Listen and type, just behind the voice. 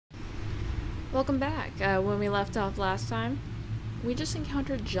Welcome back. When we left off last time, we just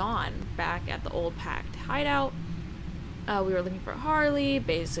encountered John back at the old Pact hideout. We were looking for Harley.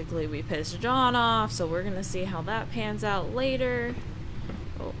 Basically, we pissed John off, so we're gonna see how that pans out later.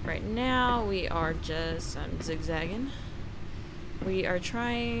 Oh, right now, we are just... I'm zigzagging. We are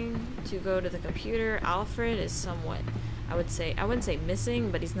trying to go to the computer. Alfred is somewhat... I wouldn't say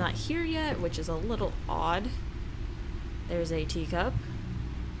missing, but he's not here yet, which is a little odd. There's a teacup.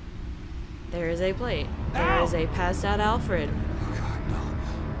 There is a plate. There is a passed out Alfred. Oh God, no.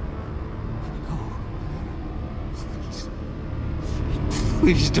 No.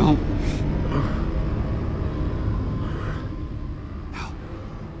 Please don't. Al,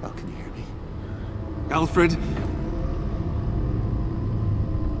 can you hear me? Alfred?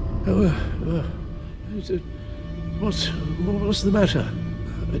 What's the matter?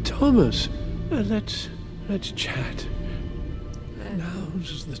 Thomas, let's chat.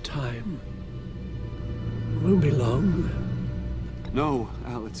 Now's the time. It won't be long. No,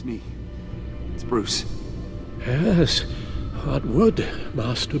 Al, it's me. It's Bruce. Yes, what would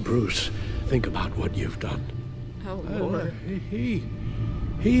Master Bruce think about what you've done? Oh, Lord. He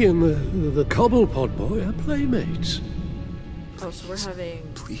and the Cobblepot boy are playmates. Oh, so we're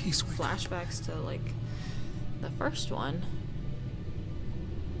having Please wake up. flashbacks to, like, the first one.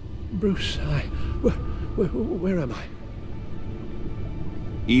 Bruce, where am I?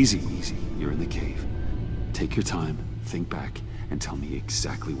 Easy, easy. You're in the cave. Take your time, think back, and tell me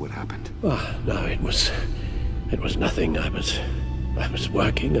exactly what happened. Oh, no, it was nothing. I was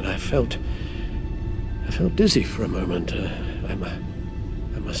working and I felt dizzy for a moment.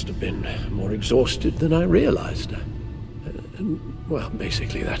 I must have been more exhausted than I realized. Well,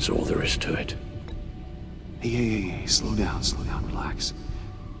 basically, that's all there is to it. Hey, slow down, relax.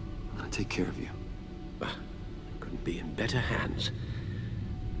 I'll take care of you. Couldn't be in better hands.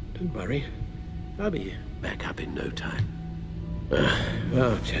 Don't worry. I'll be back up in no time.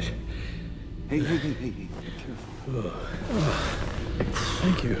 Ted. Hey, be careful.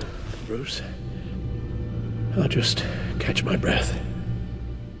 Thank you, Bruce. I'll just catch my breath.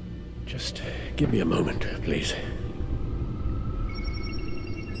 Just give me a moment, please.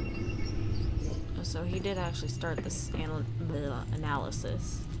 So he did actually start this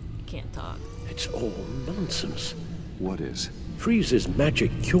analysis. He can't talk. It's all nonsense. What is? Freeze's magic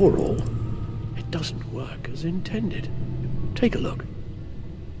cure-all, it doesn't work as intended. Take a look.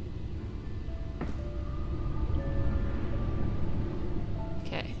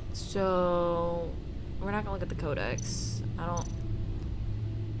 Okay, so we're not gonna look at the codex. We're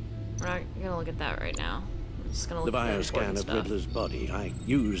not gonna look at that right now. I'm just gonna look The at the bioscan important of stuff. Riddler's body. I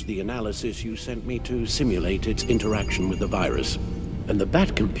used the analysis you sent me to simulate its interaction with the virus. And the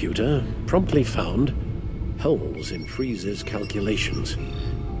Bat computer promptly found holes in Freeze's calculations.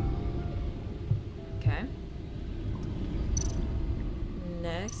 Okay.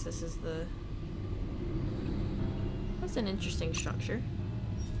 Next, this is the... That's an interesting structure.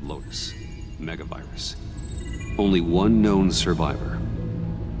 Lotus. Megavirus. Only one known survivor.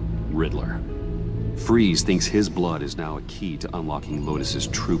 Riddler. Freeze thinks his blood is now a key to unlocking Lotus's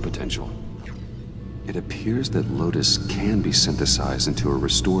true potential. It appears that Lotus can be synthesized into a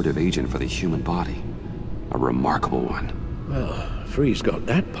restorative agent for the human body. A remarkable one. Well, Freeze got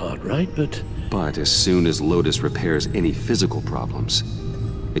that part right, but... But as soon as Lotus repairs any physical problems,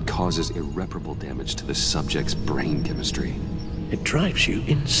 it causes irreparable damage to the subject's brain chemistry. it drives you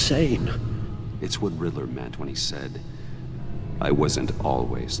insane. It's what Riddler meant when he said, "I wasn't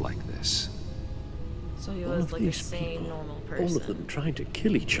always like this." So he All was of like a these sane, people, normal person. all of them trying to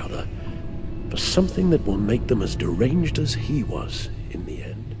kill each other for something that will make them as deranged as he was in the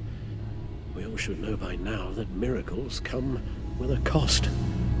end. We all should know by now that miracles come with a cost.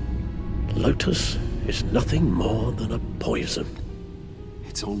 Lotus is nothing more than a poison.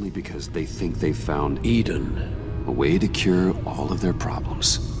 It's only because they think they've found Eden. a way to cure all of their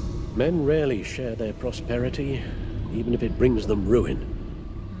problems. Men rarely share their prosperity, even if it brings them ruin.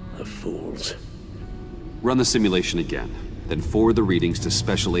 The fools. Run the simulation again, then forward the readings to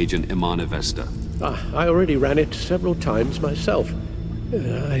Special Agent Imana Vesta. I already ran it several times myself.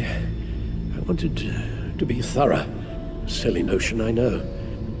 I wanted to be thorough. Silly notion, I know.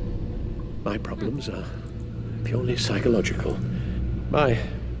 My problems are purely psychological. My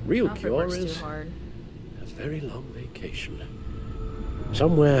real Alfred cure works is too hard. a very long vacation.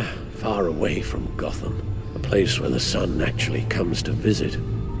 Somewhere far away from Gotham. A place where the sun actually comes to visit.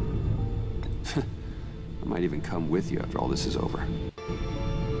 I might even come with you after all this is over.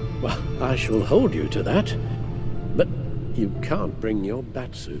 Well, I shall hold you to that. But you can't bring your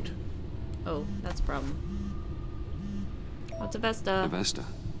batsuit. Oh, that's a problem. What's a Vesta? Vesta.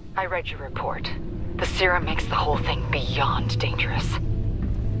 I read your report. The serum makes the whole thing beyond dangerous.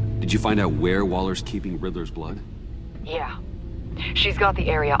 Did you find out where Waller's keeping Riddler's blood? Yeah. She's got the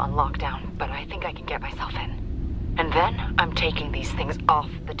area on lockdown, but I think I can get myself in. And then I'm taking these things off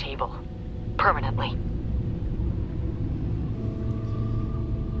the table. Permanently.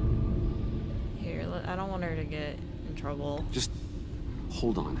 Here, I don't want her to get in trouble. Just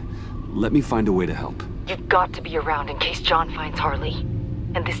hold on. Let me find a way to help. You've got to be around in case John finds Harley.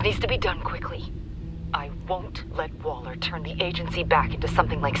 And this needs to be done quickly. I won't let Waller turn the agency back into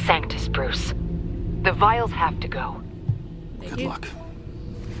something like Sanctus, Bruce. The vials have to go. Good luck.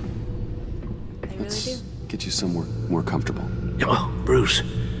 They really Let's do. get you somewhere more comfortable. Oh, Bruce.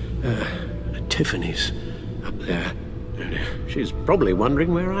 Tiffany's up there. She's probably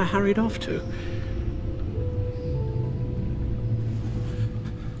wondering where I hurried off to.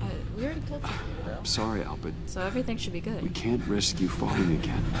 We already told you. I'm sorry, Al, but So everything should be we good. can't risk you falling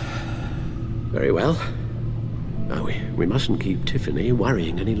again. Very well. Now, we mustn't keep Tiffany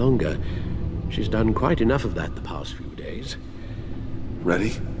worrying any longer. She's done quite enough of that the past few days.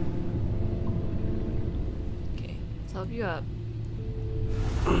 Ready? Okay, let's help you up.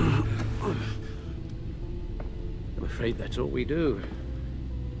 I'm afraid that's all we do.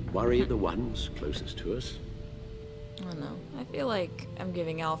 Worry the ones closest to us. I don't know. I feel like I'm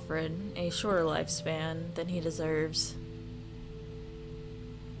giving Alfred a shorter lifespan than he deserves.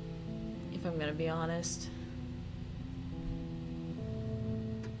 If I'm gonna be honest.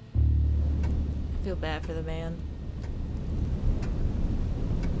 I feel bad for the man.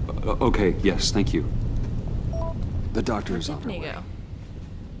 Okay, yes, thank you. The doctor Where'd is on her Tiffany way. go?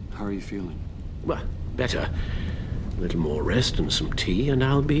 How are you feeling? Well, better. A little more rest and some tea, and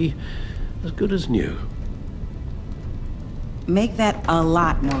I'll be as good as new. Make that a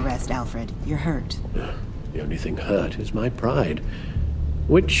lot more rest, Alfred. You're hurt. The only thing hurt is my pride,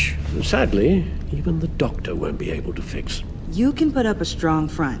 which, sadly, even the doctor won't be able to fix. You can put up a strong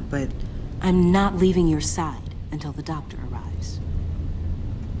front, but I'm not leaving your side until the doctor arrives.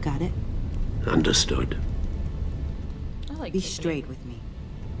 Got it? Understood. I like Be Tiffany. straight with me.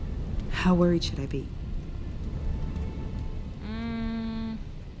 How worried should I be?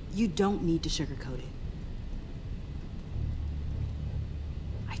 You don't need to sugarcoat it.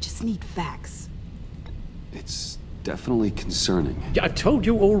 I just need facts. It's definitely concerning. Yeah, I've told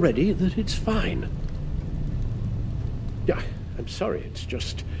you already that it's fine. Yeah, I'm sorry, it's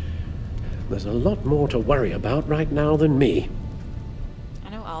just... There's a lot more to worry about right now than me. I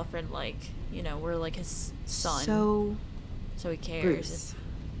know Alfred, like, you know, we're like his son. So, he cares. Bruce.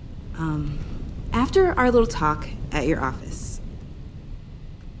 After our little talk at your office,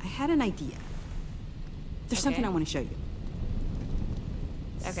 I had an idea. There's something I want to show you.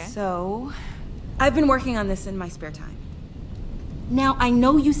 Okay. So, I've been working on this in my spare time. Now, I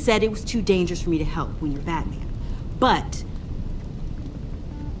know you said it was too dangerous for me to help when you're Batman, but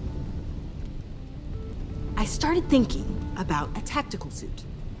I started thinking about a tactical suit,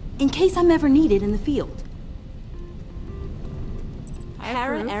 in case I'm ever needed in the field.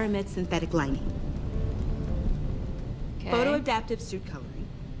 Para-aramid synthetic lining. Okay. Photo-adaptive suit coloring.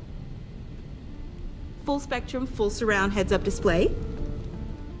 Full spectrum, full surround heads-up display.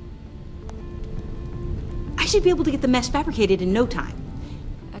 I should be able to get the mesh fabricated in no time.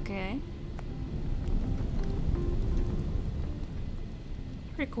 Okay.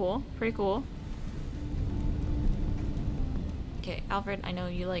 Pretty cool. Pretty cool. Okay, Alfred, I know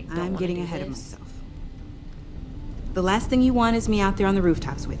you like don't I'm wanna getting do ahead of this. myself. The last thing you want is me out there on the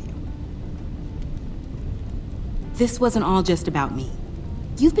rooftops with you. This wasn't all just about me.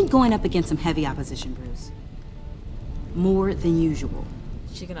 You've been going up against some heavy opposition, Bruce. More than usual.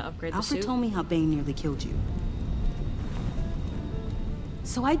 Is she gonna upgrade the Alfred suit? told me how Bane nearly killed you.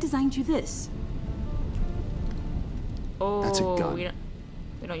 So I designed you this. Oh, That's a gun.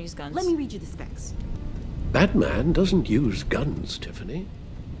 We don't use guns. Let me read you the specs. Batman doesn't use guns, Tiffany.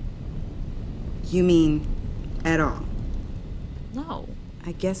 You mean at all? No.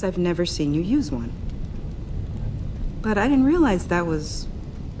 I guess I've never seen you use one. But I didn't realize that was,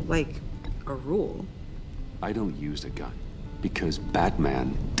 like, a rule. I don't use a gun because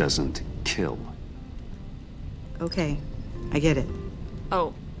Batman doesn't kill. Okay, I get it.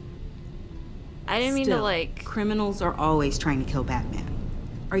 Oh. I didn't mean to Still, like. criminals are always trying to kill Batman.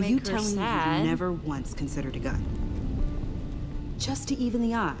 Are Make you her telling me sad. you've never once considered a gun? Just to even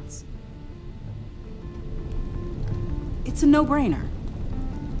the odds. It's a no-brainer.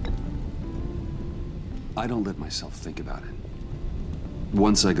 I don't let myself think about it.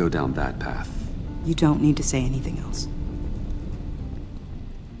 Once I go down that path, You don't need to say anything else.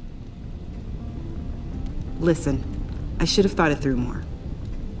 Listen, I should have thought it through more.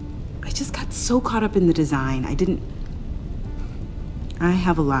 just got so caught up in the design. I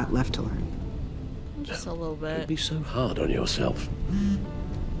have a lot left to learn. Just a little Don't bit. be so hard on yourself.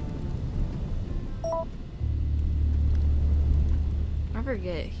 I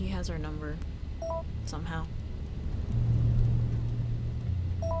forget he has our number somehow.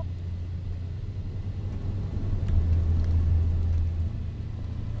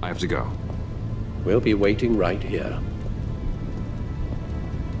 I have to go. We'll be waiting right here.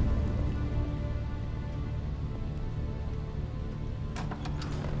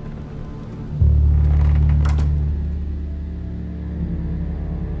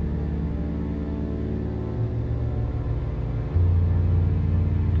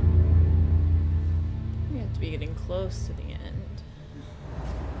 We have to be getting close to the end.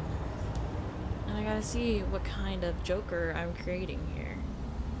 And I gotta see what kind of Joker I'm creating here.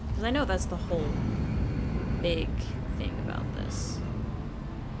 Because I know that's the whole big thing about this.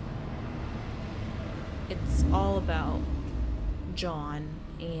 It's all about John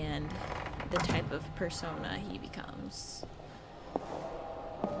and the type of persona he becomes.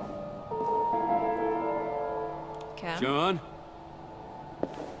 Okay. John?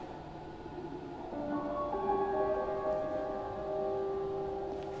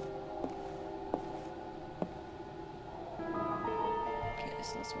 Okay,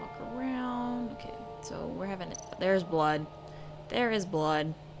 so let's walk around. Okay, so we're having it. There's blood. There is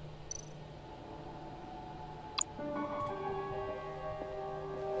blood.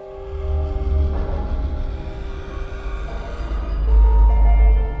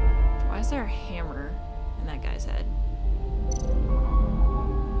 Why is there a hammer in that guy's head?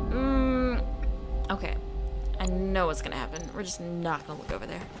 Okay. I know what's gonna happen. We're just not gonna look over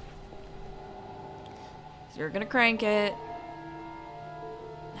there. You're gonna crank it.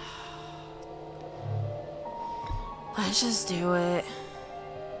 Let's just do it.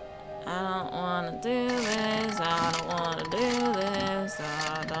 I don't wanna do this. I don't wanna do this.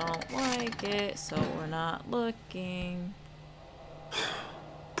 I don't like it. So we're not looking.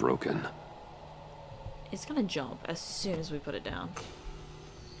 Broken. It's gonna jump as soon as we put it down.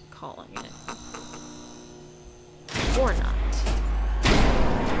 Calling it. Or not.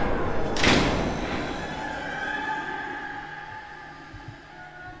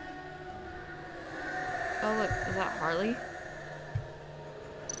 Oh look, is that Harley?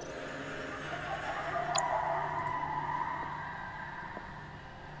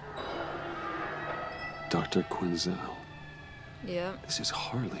 Dr. Quinzel. Yep. This is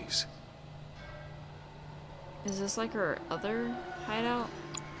Harley's. Is this like her other hideout?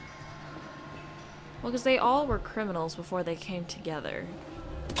 Well, because they all were criminals before they came together.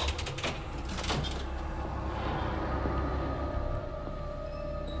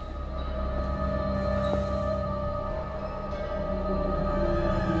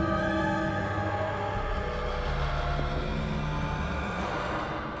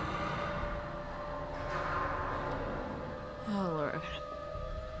 Oh Lord, okay.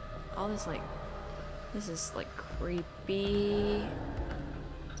 All this this is like creepy.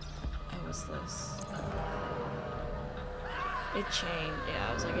 What was this? It changed. Yeah,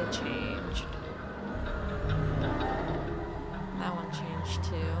 I was like, it changed. That one changed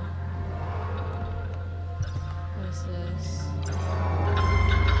too. What is this?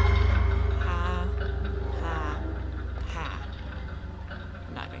 Ha. Ha. Ha.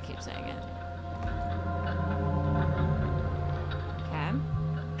 I'm not gonna keep saying it. Okay.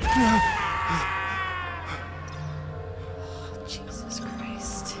 Jesus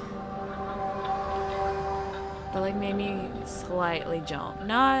Christ. That like made me slightly jump.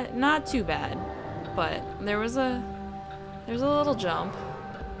 Not too bad, but there's a little jump.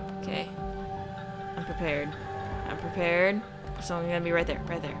 Okay. I'm prepared. I'm prepared. So I'm gonna be right there,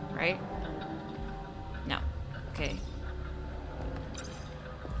 right? No. Okay.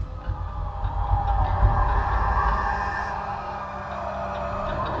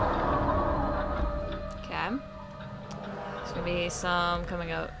 There's gonna be some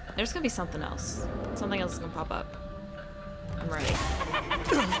coming up. There's gonna be something else. Something else is gonna pop up. I'm ready.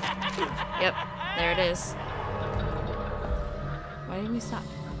 Yep, there it is. Why didn't we stop?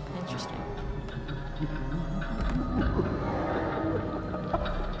 Interesting.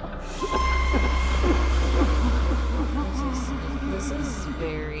 This is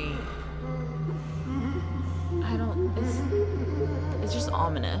very... I don't... It's just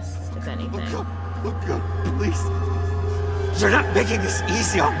ominous, if anything. Look up, please. You're not making this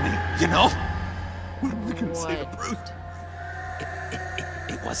easy on me, you know? What am I gonna say to Bruce?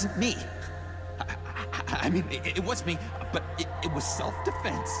 It wasn't me. I mean, it was me, but it was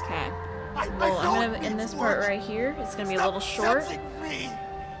self-defense. Okay. Well, I'm gonna, in this part right here, it's gonna be a little short. Me.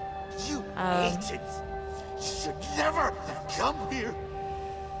 Agents should never have come here.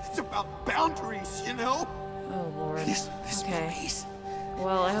 It's about boundaries, you know? Oh, Lord. This Okay. place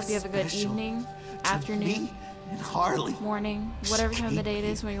Well, I hope you have a good special evening, to afternoon, me and Harley. morning, whatever time of the day it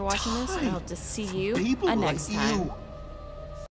is when you're watching this, and I hope to see you People next like time. you.